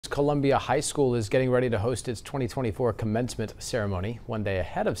Columbia High School is getting ready to host its 2024 commencement ceremony one day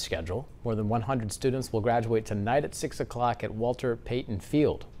ahead of schedule. More than 100 students will graduate tonight at 6 o'clock at Walter Payton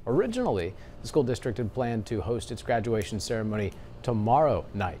Field. Originally, the school district had planned to host its graduation ceremony tomorrow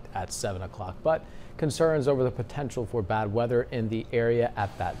night at 7 o'clock, but concerns over the potential for bad weather in the area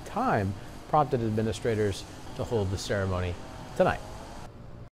at that time prompted administrators to hold the ceremony tonight.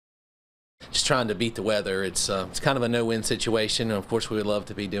 Just trying to beat the weather. It's kind of a no-win situation. Of course, we would love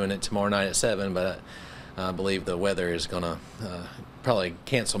to be doing it tomorrow night at 7, but I believe the weather is going to probably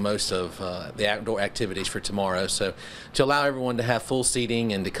cancel most of the outdoor activities for tomorrow. So to allow everyone to have full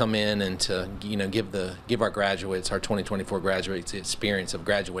seating and to come in and to give our graduates, our 2024 graduates, the experience of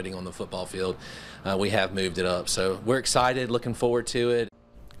graduating on the football field, we have moved it up. So we're excited, looking forward to it.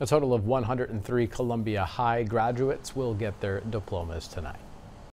 A total of 103 Columbia High graduates will get their diplomas tonight.